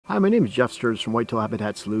Hi, my name is Jeff Sturgis from Whitetail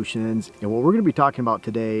Habitat Solutions, and what we're going to be talking about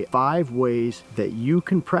today, 5 ways that you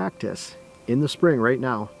can practice in the spring right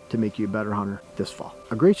now to make you a better hunter this fall.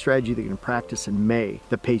 A great strategy that you can practice in May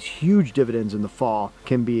that pays huge dividends in the fall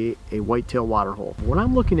can be a whitetail water hole. What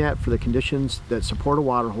I'm looking at for the conditions that support a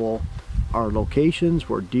water hole are locations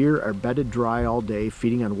where deer are bedded dry all day,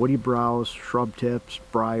 feeding on woody browse, shrub tips,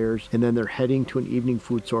 briars, and then they're heading to an evening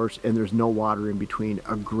food source and there's no water in between.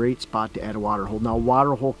 A great spot to add a water hole. Now, a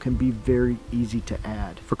water hole can be very easy to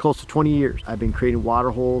add. For close to 20 years, I've been creating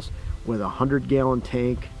water holes with a 100-gallon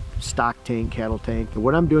tank, stock tank, cattle tank. And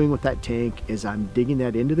what I'm doing with that tank is I'm digging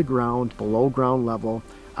that into the ground, below ground level.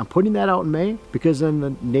 I'm putting that out in May because then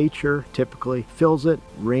the nature typically fills it,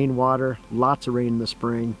 rainwater, lots of rain in the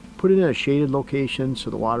spring. Put it in a shaded location so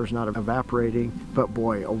the water's not evaporating. But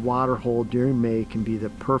boy, a water hole during May can be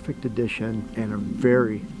the perfect addition and a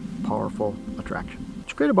very powerful attraction.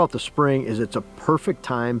 What's great about the spring is it's a perfect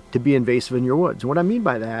time to be invasive in your woods. And what I mean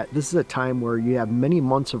by that, this is a time where you have many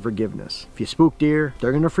months of forgiveness. If you spook deer,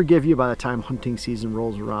 they're going to forgive you by the time hunting season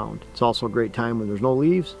rolls around. It's also a great time when there's no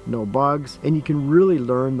leaves, no bugs, and you can really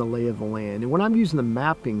learn the lay of the land. And what I'm using the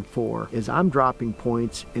mapping for is I'm dropping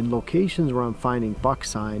points in locations where I'm finding buck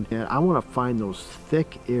sign, and I want to find those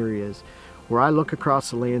thick areas where I look across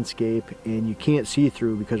the landscape and you can't see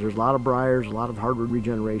through because there's a lot of briars, a lot of hardwood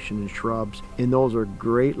regeneration and shrubs, and those are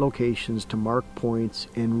great locations to mark points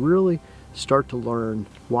and really start to learn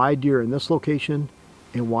why deer are in this location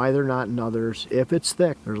and why they're not in others. If it's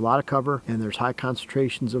thick, there's a lot of cover, and there's high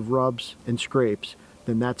concentrations of rubs and scrapes,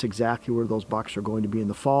 then that's exactly where those bucks are going to be in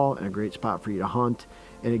the fall and a great spot for you to hunt.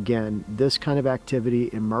 And again, this kind of activity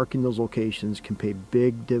and marking those locations can pay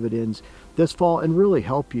big dividends this fall and really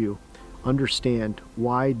help you understand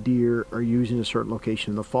why deer are using a certain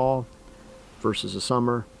location in the fall versus the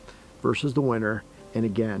summer versus the winter. And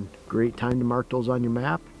again, great time to mark those on your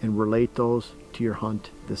map and relate those to your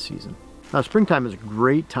hunt this season. Now, springtime is a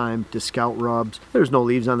great time to scout rubs. There's no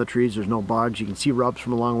leaves on the trees, there's no bugs. You can see rubs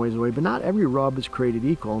from a long ways away, but not every rub is created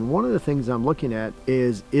equal. And one of the things I'm looking at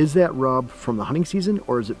is that rub from the hunting season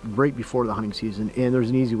or is it right before the hunting season? And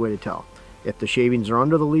there's an easy way to tell. If the shavings are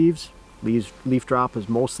under the leaf drop is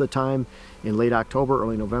most of the time in late October,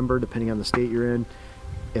 early November, depending on the state you're in.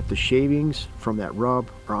 If the shavings from that rub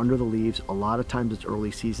are under the leaves, a lot of times it's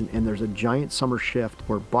early season, and there's a giant summer shift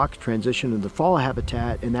where bucks transition into the fall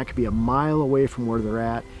habitat, and that could be a mile away from where they're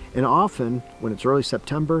at. And often, when it's early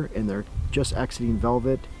September and they're just exiting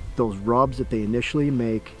velvet, those rubs that they initially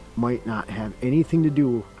make might not have anything to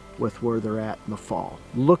do with where they're at in the fall.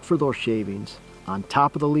 Look for those shavings. On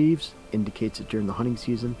top of the leaves indicates it during the hunting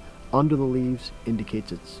season. Under the leaves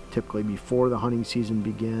indicates it's typically before the hunting season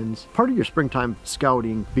begins. Part of your springtime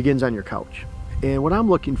scouting begins on your couch. And what I'm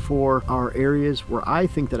looking for are areas where I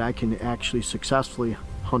think that I can actually successfully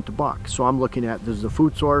hunt a buck. So I'm looking at, this is a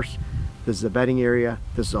food source, this is a bedding area,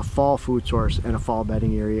 this is a fall food source and a fall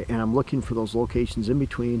bedding area, and I'm looking for those locations in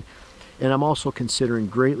between. And I'm also considering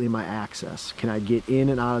greatly my access. Can I get in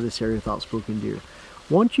and out of this area without spooking deer?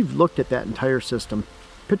 Once you've looked at that entire system,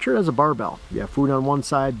 picture it as a barbell. You have food on one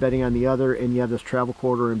side, bedding on the other, and you have this travel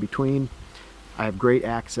corridor in between. I have great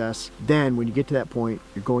access. Then when you get to that point,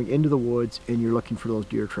 you're going into the woods and you're looking for those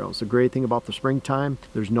deer trails. The great thing about the springtime,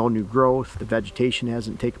 there's no new growth. The vegetation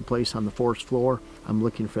hasn't taken place on the forest floor. I'm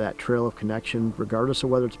looking for that trail of connection, regardless of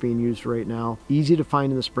whether it's being used right now. Easy to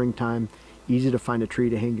find in the springtime. Easy to find a tree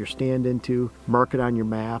to hang your stand into, mark it on your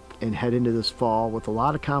map, and head into this fall with a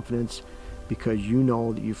lot of confidence, because you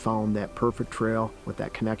know that you found that perfect trail with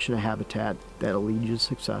that connection to habitat that'll lead you to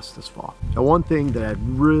success this fall. Now, one thing that I'd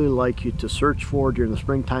really like you to search for during the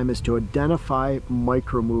springtime is to identify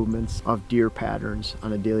micro movements of deer patterns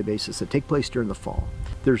on a daily basis that take place during the fall.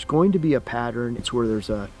 There's going to be a pattern. It's where there's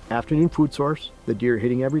a afternoon food source, the deer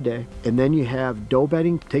hitting every day, and then you have doe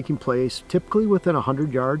bedding taking place typically within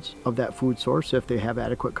 100 yards of that food source if they have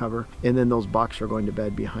adequate cover, and then those bucks are going to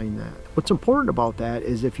bed behind that. What's important about that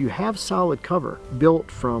is if you have solid cover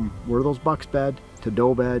built from where those bucks bed to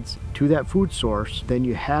doe beds to that food source, then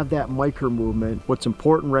you have that micro movement. What's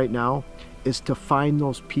important right now is to find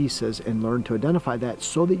those pieces and learn to identify that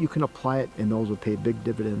so that you can apply it, and those will pay big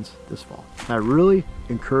dividends this fall. I really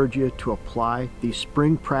encourage you to apply these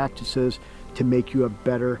spring practices to make you a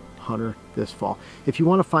better hunter this fall. If you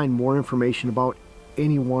want to find more information about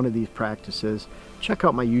any one of these practices, check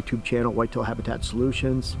out my YouTube channel, Whitetail Habitat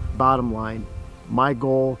Solutions. Bottom line, my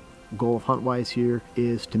goal of HuntWise here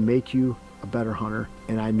is to make you a better hunter,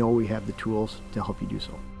 and I know we have the tools to help you do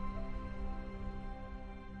so.